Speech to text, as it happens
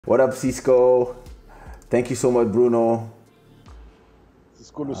What up, Cisco? Thank you so much, Bruno.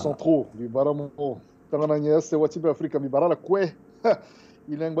 Cisco le centro, mi bara mo. Tangananya se wati be Afrika mi bara la kwe.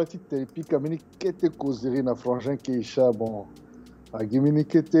 Il ngwati te pika mini kete kozeri na frangin keisha bon. A gimini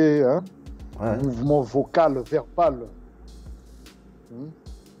kete hein. Ouais. Mouvement vocal verbal.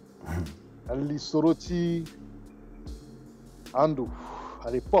 Ali soroti Andu à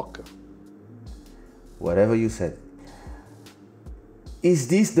l'époque. Whatever you said. Is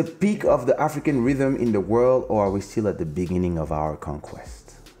this the peak of the African rhythm in the world, or are we still at the beginning of our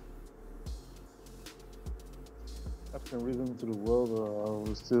conquest? African rhythm to the world, or are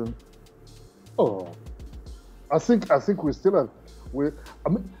we still? Oh, I think we're still at. I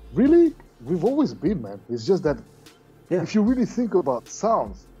mean, really, we've always been, man. It's just that if you really think about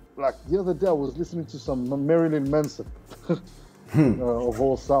sounds, like the other day I was listening to some Marilyn Manson of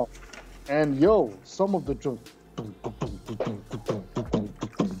all sounds, and some of the drums.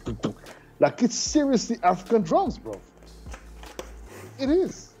 Like it's seriously African drums, bro. It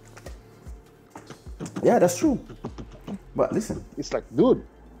is. Yeah, that's true. But listen, it's like, dude,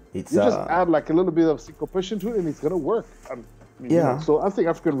 you just add like a little bit of syncopation to it, and it's gonna work. So I think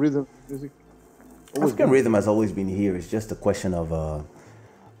African rhythm music. African rhythm has always been here. It's just a question of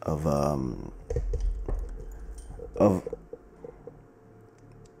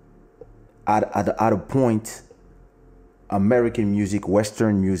at a point. American music,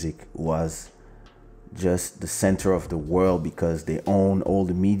 Western music was just the center of the world because they own all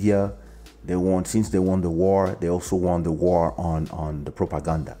the media. Since they won the war, they also won the war on the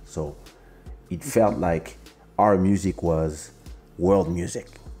propaganda. So it felt like our music was world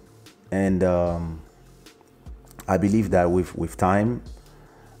music. And I believe that with time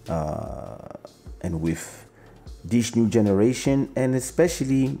and with this new generation, and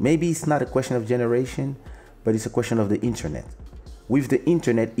especially, maybe it's not a question of generation, but it's a question of the internet. With the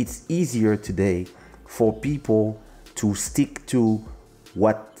internet, it's easier today for people to stick to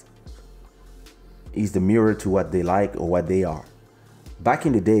what is the mirror to what they like or what they are. Back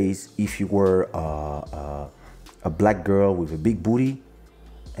in the days, if you were a black girl with a big booty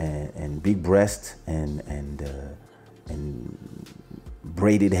and big breast and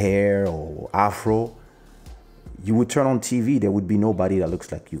braided hair or afro, you would turn on TV, there would be nobody that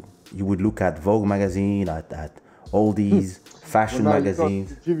looks like you. You would look at Vogue magazine, at all these fashion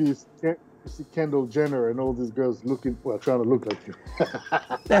magazines. TV, you see Kendall Jenner and all these girls trying to look like you.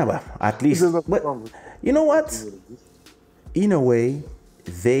 Yeah, well, at least. But you know what? In a way,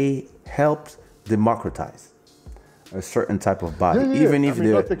 they helped democratize a certain type of body. Even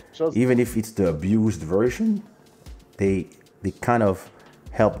if it's the abused version, they kind of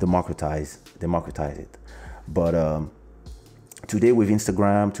help democratize it. But today with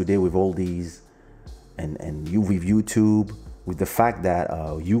Instagram, today with all these, and you with YouTube, with the fact that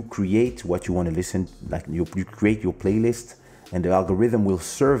you create what you want to listen, like you create your playlist, and the algorithm will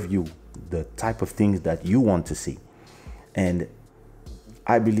serve you the type of things that you want to see. And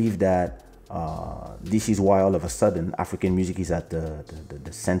I believe that this is why all of a sudden African music is at the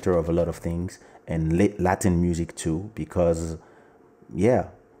center of a lot of things, and Latin music too, because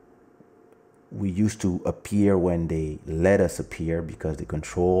we used to appear when they let us appear because they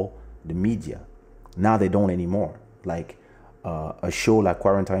control the media. Now they don't anymore. Like a show like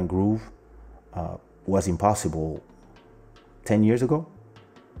Quarantine Groove was impossible 10 years ago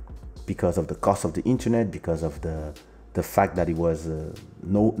because of the cost of the internet, because of the fact that it was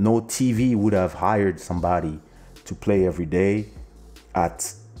no TV would have hired somebody to play every day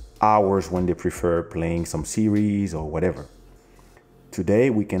at hours when they prefer playing some series or whatever. Today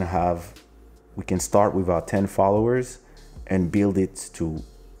we can start with our 10 followers and build it to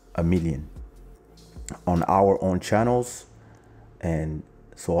 1 million on our own channels. And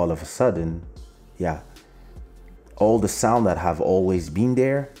so all of a sudden, all the sound that have always been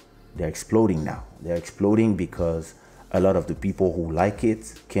there, they're exploding now. They're exploding because a lot of the people who like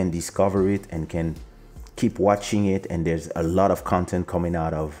it can discover it and can keep watching it. And there's a lot of content coming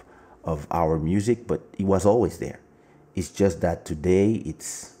out of our music, but it was always there. It's just that today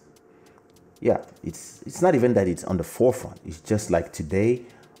it's not even that it's on the forefront. It's just like today,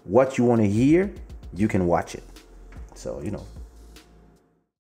 what you want to hear, you can watch it. So,